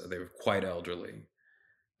wheelchairs. They were quite elderly.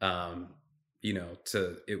 You know,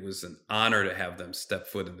 it was an honor to have them step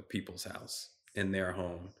foot in the People's House, in their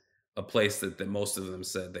home, a place that most of them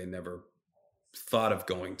said they never thought of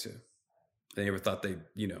going to. They never thought they,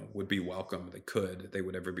 you know, would be welcome. They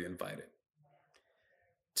would ever be invited.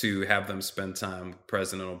 To have them spend time with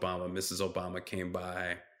President Obama. Mrs. Obama came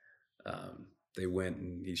by. They went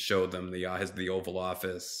and he showed them the Oval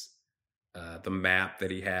Office, the map that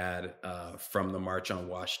he had from the March on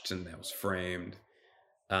Washington that was framed.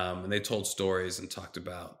 And they told stories and talked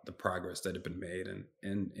about the progress that had been made.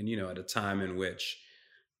 And you know, at a time in which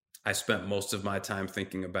I spent most of my time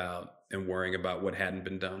thinking about and worrying about what hadn't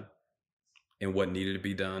been done and what needed to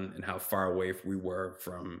be done, and how far away we were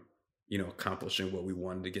from, you know, accomplishing what we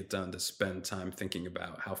wanted to get done, to spend time thinking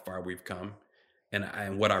about how far we've come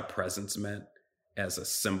and what our presence meant as a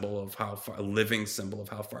symbol of how far, a living symbol of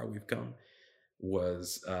how far we've come,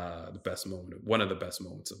 was the best moment, one of the best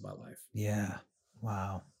moments of my life. Yeah.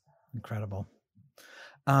 Wow. Incredible.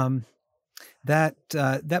 That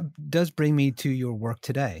does bring me to your work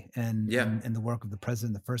today and the work of the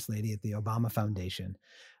president and the first lady at the Obama Foundation.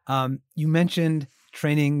 You mentioned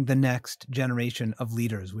training the next generation of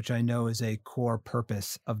leaders, which I know is a core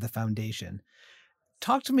purpose of the foundation.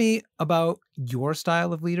 Talk to me about your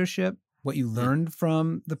style of leadership, what you learned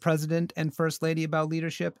from the president and first lady about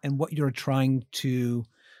leadership, and what you're trying to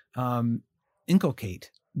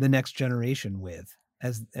inculcate the next generation with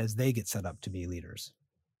as they get set up to be leaders.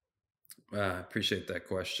 I appreciate that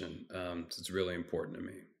question. It's really important to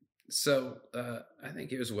me. So I think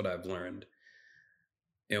here's what I've learned.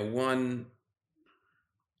 One,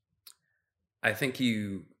 I think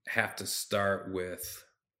you have to start with,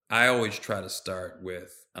 I always try to start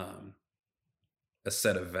with a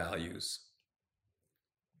set of values.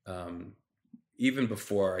 Even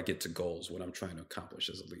before I get to goals, what I'm trying to accomplish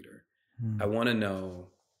as a leader. I want to know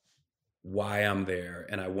why I'm there,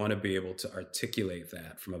 and I want to be able to articulate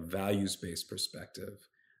that from a values-based perspective.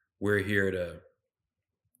 We're here to,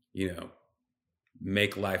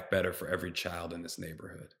 make life better for every child in this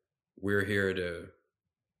neighborhood. We're here to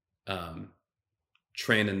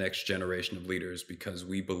train the next generation of leaders because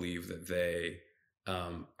we believe that they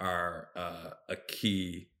are a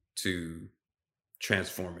key to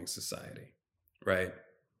transforming society, right?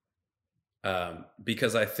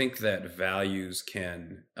 Because I think that values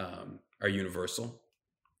are universal,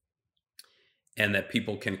 and that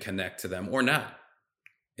people can connect to them or not.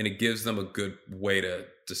 And it gives them a good way to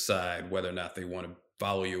decide whether or not they want to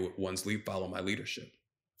follow follow my leadership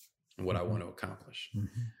and what I want to accomplish.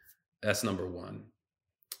 That's number one.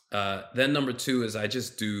 Then number two is I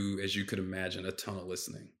just do, as you could imagine, a ton of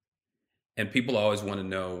listening. And people always want to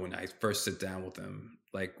know when I first sit down with them,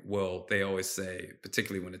 they always say,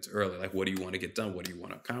 particularly when it's early, what do you want to get done? What do you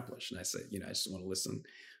want to accomplish? And I say, I just want to listen,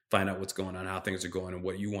 find out what's going on, how things are going, and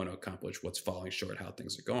what you want to accomplish, what's falling short, how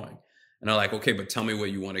things are going. And they're like, okay, but tell me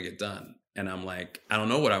what you want to get done. And I'm like, I don't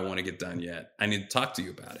know what I want to get done yet. I need to talk to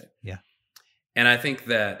you about it. Yeah. And I think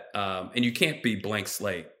that, and you can't be blank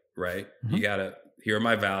slate, right? You got to, here are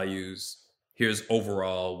my values. Here's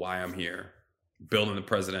overall why I'm here, building the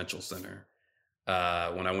presidential center.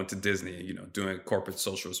 When I went to Disney, doing a corporate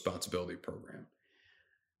social responsibility program.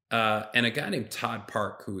 And a guy named Todd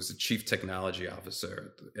Park, who was the chief technology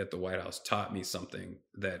officer at the White House, taught me something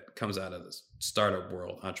that comes out of the startup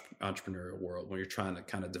world, entrepreneurial world, when you're trying to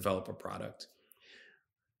kind of develop a product.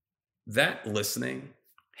 That listening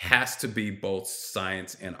has to be both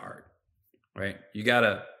science and art, right? You got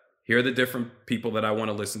to hear the different people that I want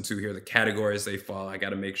to listen to, hear the categories they fall. I got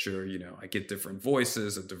to make sure, I get different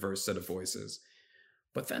voices, a diverse set of voices.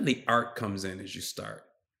 But then the art comes in as you start.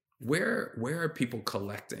 Where are people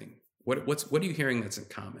collecting? What are you hearing that's in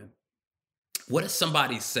common? What is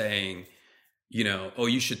somebody saying, oh,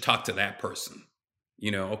 you should talk to that person?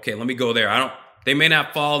 Okay, let me go there. They may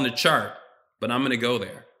not fall in the chart, but I'm going to go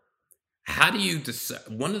there. How do you decide?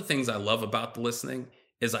 One of the things I love about the listening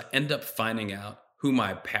is I end up finding out who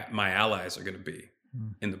my allies are going to be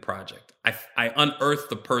in the project. I unearth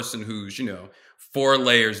the person who's, 4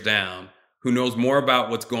 layers down, who knows more about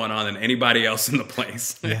what's going on than anybody else in the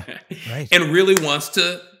place. Yeah, right. And really wants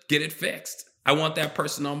to get it fixed. I want that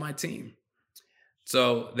person on my team.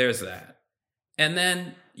 So there's that. And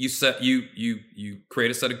then you create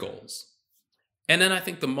a set of goals. And then I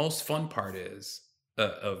think the most fun part is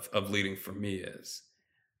of leading for me is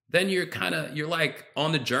then you're like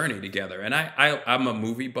on the journey together. And I'm a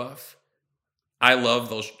movie buff. I love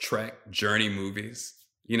those Trek journey movies,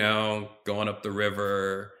 going up the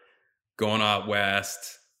river, going out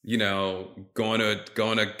west, going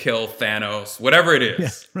to kill Thanos, whatever it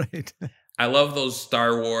is. Yeah, right. I love those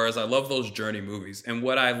Star Wars. I love those journey movies. And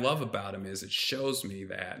what I love about them is it shows me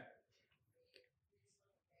that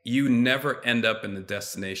you never end up in the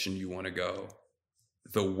destination you want to go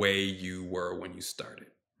the way you were when you started.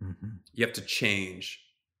 You have to change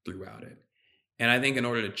throughout it. And I think in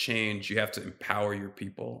order to change, you have to empower your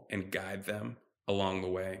people and guide them along the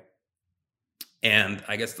way. And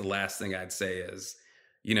I guess the last thing I'd say is,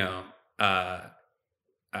 and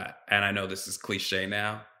I know this is cliche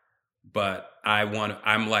now, but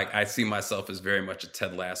I see myself as very much a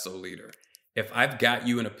Ted Lasso leader. If I've got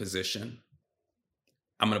you in a position,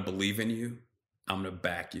 I'm going to believe in you. I'm going to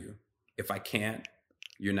back you. If I can't,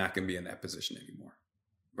 you're not going to be in that position anymore.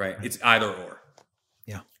 Right? It's either or.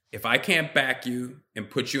 Yeah. If I can't back you and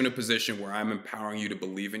put you in a position where I'm empowering you to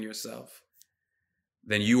believe in yourself,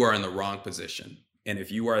 then you are in the wrong position. And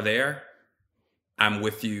if you are there, I'm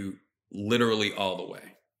with you literally all the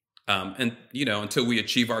way. And, until we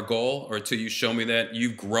achieve our goal or until you show me that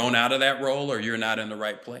you've grown out of that role or you're not in the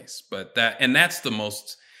right place. But that's the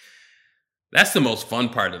most fun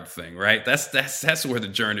part of the thing, right? That's where the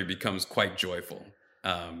journey becomes quite joyful.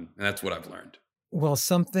 And that's what I've learned. Well,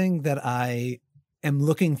 something that I am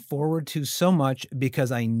looking forward to so much,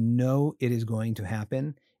 because I know it is going to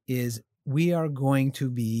happen, is we are going to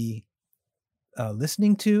be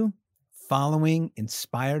listening to, following,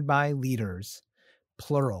 inspired by leaders,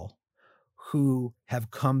 plural, who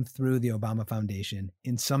have come through the Obama Foundation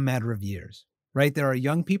in some matter of years, right? There are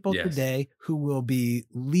young people today who will be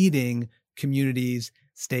leading communities,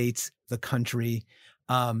 states, the country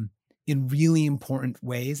in really important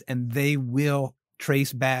ways, and they will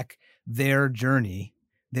trace back their journey,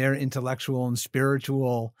 their intellectual and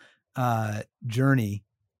spiritual journey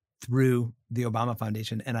through the Obama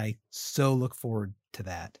Foundation. And I so look forward to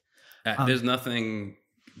that. There's nothing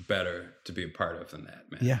better to be a part of than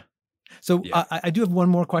that, man. Yeah. So I do have one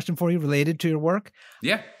more question for you related to your work.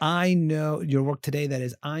 Yeah. I know your work today, that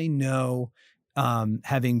is, I know,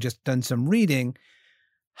 having just done some reading,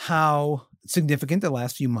 how significant the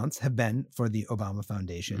last few months have been for the Obama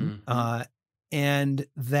Foundation. Mm-hmm. And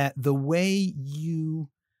that the way you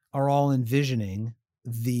are all envisioning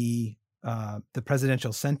the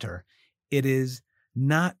presidential center, it is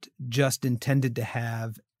not just intended to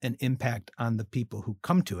have an impact on the people who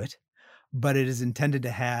come to it, but it is intended to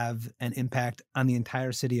have an impact on the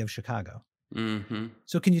entire city of Chicago. Mm-hmm.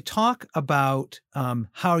 So can you talk about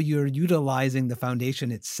how you're utilizing the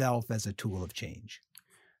foundation itself as a tool of change?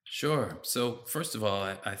 Sure. So first of all,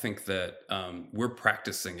 I think that we're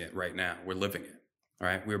practicing it right now. We're living it,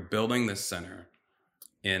 right? We're building this center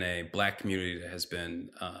in a Black community that has been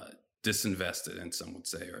disinvested in, some would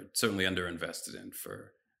say, or certainly underinvested in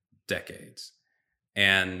for decades,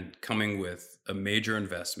 and coming with a major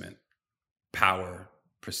investment, power,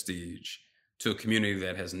 prestige, to a community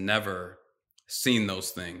that has never seen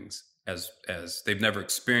those things as they've never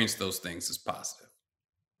experienced those things as positive,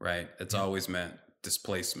 right? It's always meant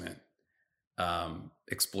displacement,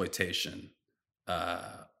 exploitation,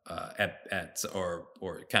 or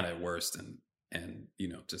kind of worst, and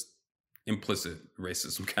just implicit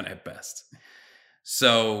racism kind of at best.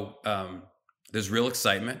 So there's real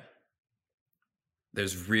excitement,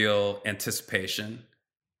 there's real anticipation,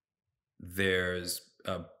 there's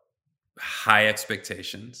high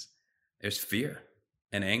expectations, there's fear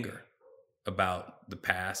and anger about the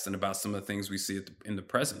past and about some of the things we see in the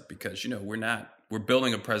present, because we're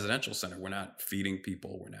building a presidential center. We're not feeding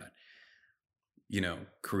people. We're not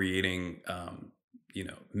creating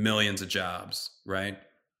millions of jobs, right?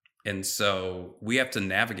 And so we have to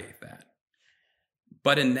navigate that.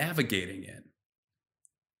 But in navigating it,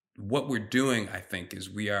 what we're doing, I think, is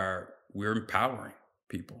we're empowering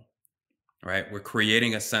people, right? We're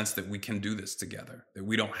creating a sense that we can do this together, that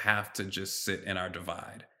we don't have to just sit in our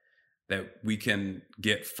divide, that we can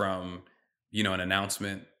get from, an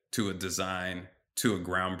announcement to a design to a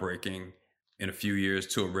groundbreaking, in a few years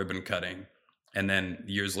to a ribbon cutting, and then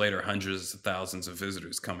years later, hundreds of thousands of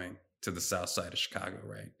visitors coming to the south side of Chicago,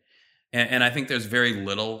 right? And I think there's very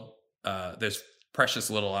little, there's precious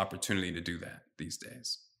little opportunity to do that these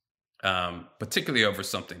days, particularly over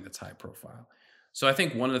something that's high profile. So I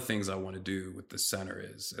think one of the things I want to do with the center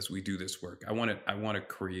is, as we do this work, I want to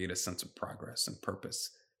create a sense of progress and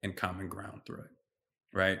purpose and common ground through it,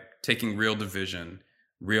 right? Taking real division,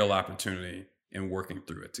 real opportunity, and working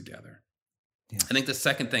through it together. Yeah. I think the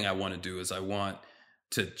second thing I want to do is I want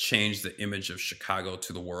to change the image of Chicago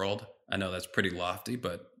to the world. I know that's pretty lofty,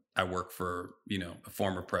 but I work for, a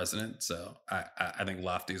former president, so I think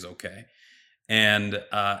lofty is okay. And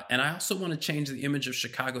I also want to change the image of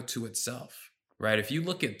Chicago to itself, right? If you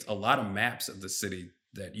look at a lot of maps of the city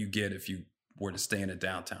that you get if you were to stay in a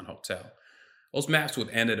downtown hotel, those maps would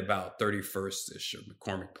end at about 31st-ish or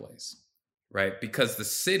McCormick Place, right? Because the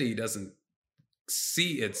city doesn't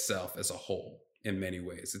see itself as a whole in many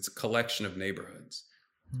ways. It's a collection of neighborhoods.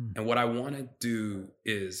 And what I want to do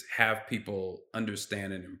is have people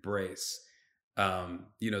understand and embrace,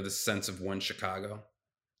 this sense of one Chicago,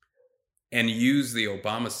 and use the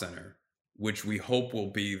Obama Center, which we hope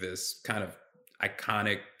will be this kind of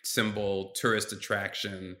iconic symbol, tourist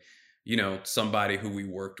attraction. Somebody who we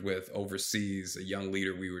worked with overseas, a young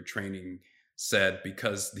leader we were training, said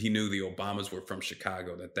because he knew the Obamas were from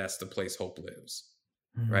Chicago, that's the place hope lives,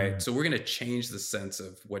 right? So we're going to change the sense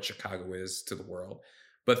of what Chicago is to the world.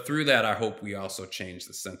 But through that, I hope we also change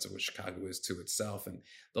the sense of what Chicago is to itself. And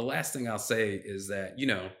the last thing I'll say is that,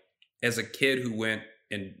 as a kid who went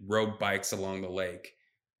and rode bikes along the lake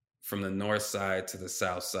from the north side to the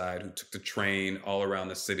south side, who took the train all around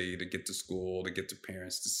the city to get to school, to get to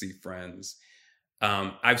parents, to see friends,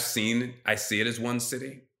 I see it as one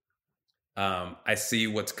city. I see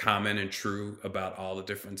what's common and true about all the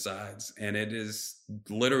different sides. And it is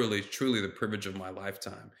literally, truly the privilege of a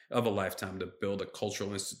lifetime to build a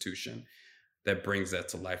cultural institution that brings that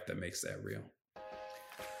to life, that makes that real.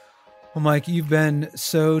 Well, Mike, you've been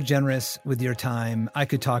so generous with your time. I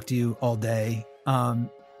could talk to you all day.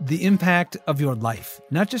 The impact of your life,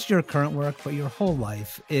 not just your current work, but your whole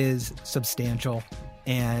life, is substantial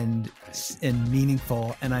and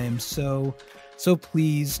meaningful. And I am so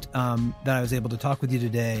pleased that I was able to talk with you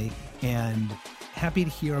today, and happy to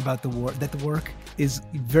hear about the work is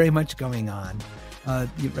very much going on.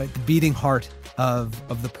 The beating heart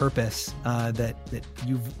of the purpose that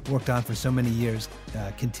you've worked on for so many years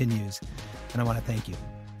continues. And I want to thank you.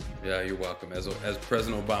 Yeah, you're welcome. As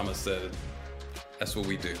President Obama said, that's what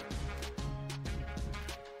we do.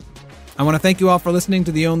 I want to thank you all for listening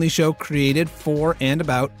to the only show created for and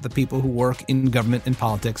about the people who work in government and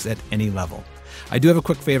politics at any level. I do have a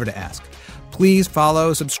quick favor to ask. Please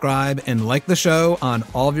follow, subscribe, and like the show on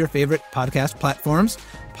all of your favorite podcast platforms.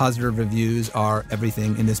 Positive reviews are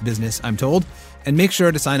everything in this business, I'm told. And make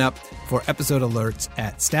sure to sign up for episode alerts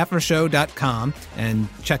at staffershow.com and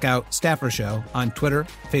check out Staffer Show on Twitter,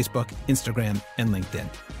 Facebook, Instagram, and LinkedIn.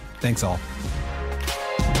 Thanks all.